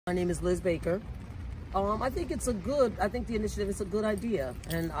My name is Liz Baker. I think the initiative is a good idea,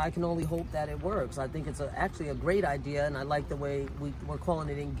 and I can only hope that it works. I think it's actually a great idea, and I like the way we're calling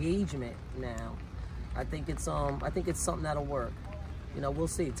it engagement now. I think it's something that'll work. You know, we'll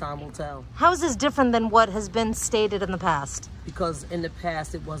see. Time will tell. How is this different than what has been stated in the past? Because in the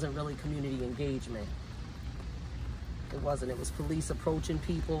past, it wasn't really community engagement. It wasn't. It was police approaching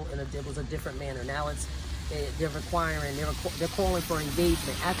people, and it was a different manner. Now they're calling for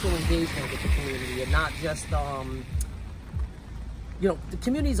engagement, actual engagement with the community, and not just, you know, the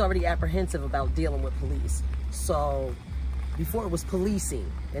community is already apprehensive about dealing with police. So before it was policing,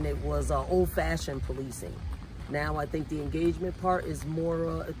 and it was old-fashioned policing. Now I think the engagement part is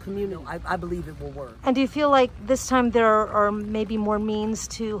more communal. I believe it will work. And do you feel like this time there are maybe more means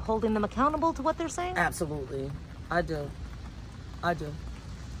to holding them accountable to what they're saying? Absolutely. I do.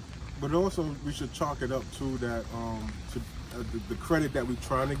 But also, we should chalk it up to that, the credit that we're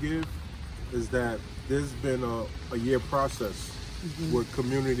trying to give is that there's been a year process with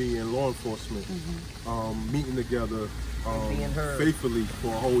community and law enforcement meeting together faithfully for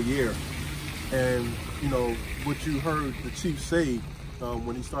a whole year. And, you know, what you heard the chief say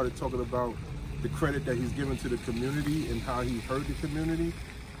when he started talking about the credit that he's given to the community and how he heard the community,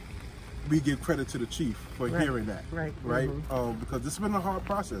 we give credit to the chief for hearing that, right? Because it's been a hard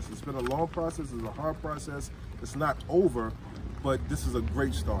process. It's been a long process. It's a hard process. It's not over, but this is a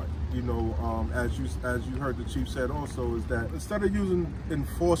great start. You know, as you heard the chief said also, is that instead of using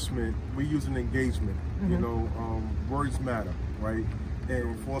enforcement, we're using engagement. You know, words matter, right? And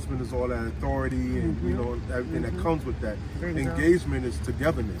enforcement is all that authority and you know everything that comes with that. Engagement is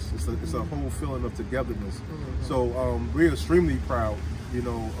togetherness. It's a whole feeling of togetherness. So we're extremely proud, you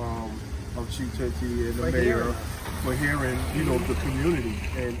know, of Chief Tinti and the mayor for hearing, you know, the community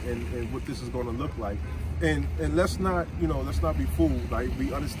and what this is going to look like. And let's not be fooled. Like,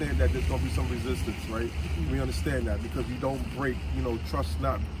 we understand that there's going to be some resistance, right? We understand that because you don't break, you know, trust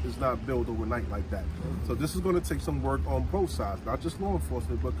is not built overnight like that. So this is going to take some work on both sides, not just law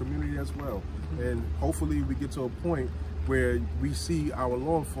enforcement, but community as well. And hopefully we get to a point where we see our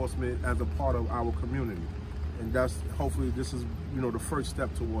law enforcement as a part of our community. And hopefully this is, you know, the first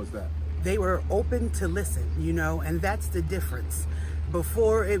step towards that. They were open to listen, you know, and that's the difference.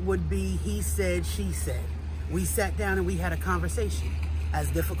 Before it would be he said, she said. We sat down and we had a conversation.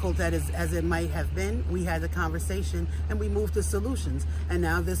 As difficult as it might have been, we had a conversation and we moved to solutions. And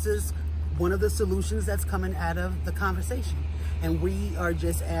now this is one of the solutions that's coming out of the conversation. And we are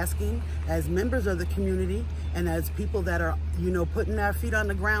just asking, as members of the community and as people that are, you know, putting our feet on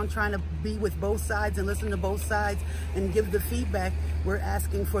the ground, trying to be with both sides and listen to both sides and give the feedback, we're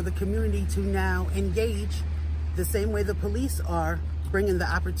asking for the community to now engage the same way the police are bringing the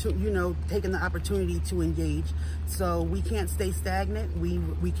opportunity, you know, taking the opportunity to engage. So we can't stay stagnant.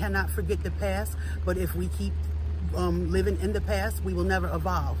 We cannot forget the past, but if we keep living in the past, we will never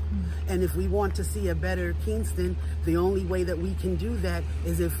evolve. And if we want to see a better Kingston, the only way that we can do that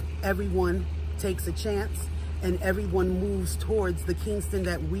is if everyone takes a chance and everyone moves towards the Kingston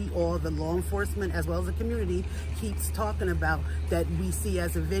that we all, the law enforcement as well as the community, keeps talking about, that we see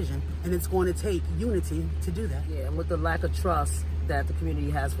as a vision. And it's going to take unity to do that. Yeah, and with the lack of trust that the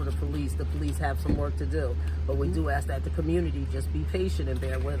community has for the police have some work to do. But we do ask that the community just be patient and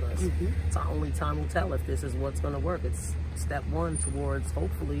bear with us. Only time will tell if this is what's going to work. It's step one towards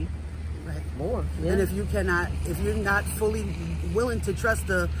hopefully more. Yeah. And if you're not fully willing to trust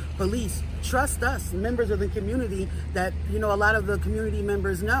the police, trust us, members of the community, that, you know, a lot of the community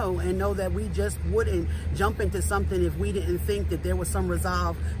members know that we just wouldn't jump into something if we didn't think that there was some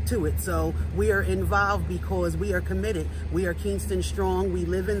resolve to it. So we are involved because we are committed. We are Kingston strong. We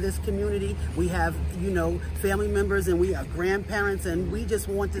live in this community. We have, you know, family members and we are grandparents, and we just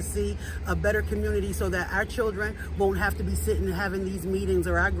want to see a better community so that our children won't have to be sitting and having these meetings,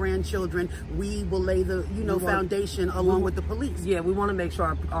 or our grandchildren. We will lay the, you know, foundation along with the police. Yeah, we want to make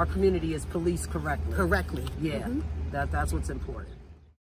sure our community is policed correctly. Correctly. Yeah, that's what's important.